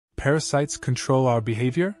parasites control our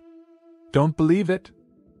behavior? Don't believe it?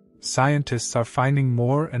 Scientists are finding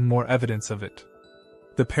more and more evidence of it.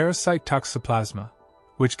 The parasite toxoplasma,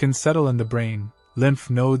 which can settle in the brain,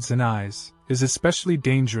 lymph nodes and eyes, is especially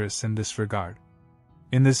dangerous in this regard.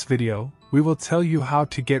 In this video, we will tell you how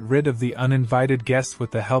to get rid of the uninvited guest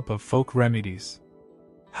with the help of folk remedies.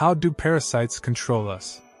 How do parasites control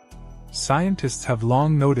us? Scientists have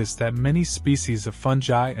long noticed that many species of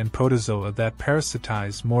fungi and protozoa that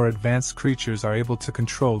parasitize more advanced creatures are able to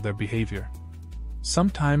control their behavior.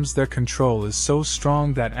 Sometimes their control is so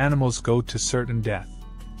strong that animals go to certain death,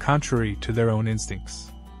 contrary to their own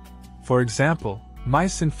instincts. For example,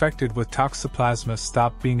 mice infected with toxoplasma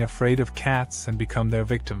stop being afraid of cats and become their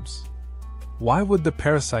victims. Why would the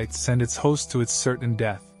parasite send its host to its certain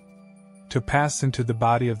death? To pass into the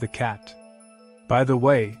body of the cat. By the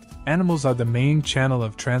way, animals are the main channel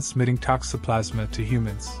of transmitting toxoplasma to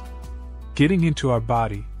humans. Getting into our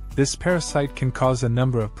body, this parasite can cause a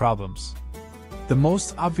number of problems. The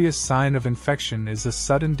most obvious sign of infection is a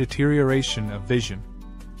sudden deterioration of vision.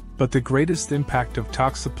 But the greatest impact of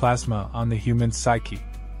toxoplasma on the human psyche.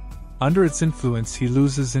 Under its influence, he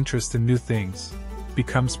loses interest in new things,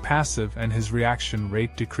 becomes passive, and his reaction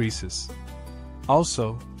rate decreases.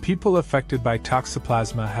 Also, people affected by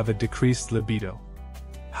toxoplasma have a decreased libido.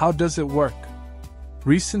 How does it work?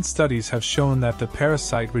 Recent studies have shown that the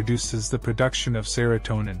parasite reduces the production of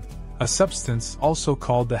serotonin, a substance also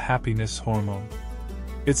called the happiness hormone.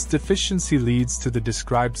 Its deficiency leads to the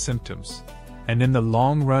described symptoms, and in the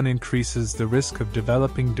long run increases the risk of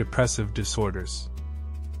developing depressive disorders.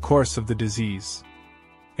 Course of the disease.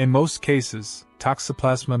 In most cases,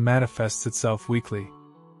 toxoplasma manifests itself weakly.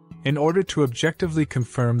 In order to objectively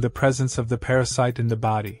confirm the presence of the parasite in the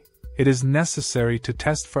body, it is necessary to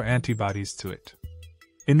test for antibodies to it.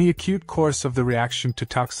 In the acute course of the reaction to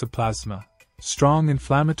toxoplasma, strong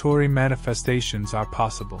inflammatory manifestations are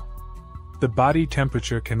possible. The body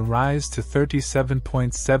temperature can rise to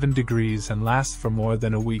 37.7 degrees and last for more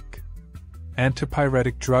than a week.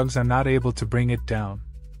 Antipyretic drugs are not able to bring it down.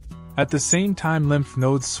 At the same time, lymph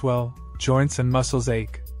nodes swell, joints and muscles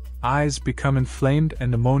ache, eyes become inflamed,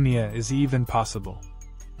 and pneumonia is even possible.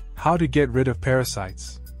 How to get rid of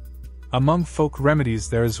parasites? Among folk remedies,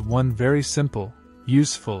 there is one very simple,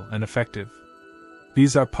 useful, and effective.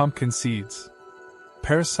 These are pumpkin seeds.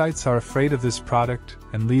 Parasites are afraid of this product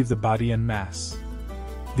and leave the body en masse.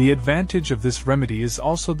 The advantage of this remedy is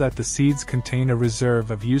also that the seeds contain a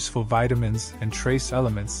reserve of useful vitamins and trace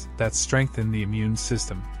elements that strengthen the immune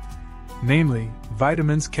system. Namely,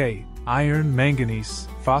 vitamins K, iron, manganese,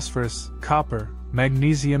 phosphorus, copper,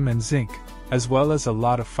 magnesium, and zinc, as well as a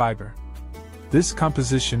lot of fiber. This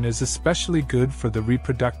composition is especially good for the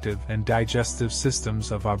reproductive and digestive systems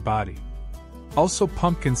of our body. Also,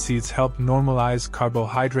 pumpkin seeds help normalize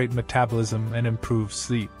carbohydrate metabolism and improve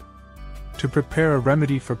sleep. To prepare a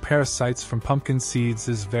remedy for parasites from pumpkin seeds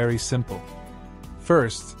is very simple.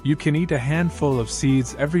 First, you can eat a handful of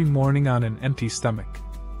seeds every morning on an empty stomach.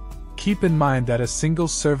 Keep in mind that a single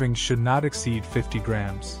serving should not exceed 50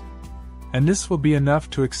 grams. And this will be enough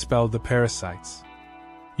to expel the parasites.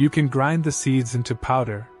 You can grind the seeds into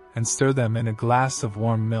powder and stir them in a glass of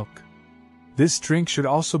warm milk. This drink should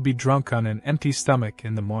also be drunk on an empty stomach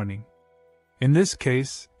in the morning. In this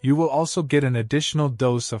case, you will also get an additional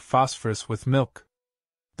dose of phosphorus with milk.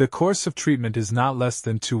 The course of treatment is not less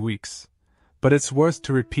than 2 weeks, but it's worth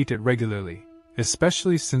to repeat it regularly,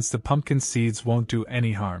 especially since the pumpkin seeds won't do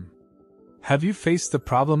any harm. Have you faced the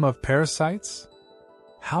problem of parasites?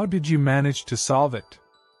 How did you manage to solve it?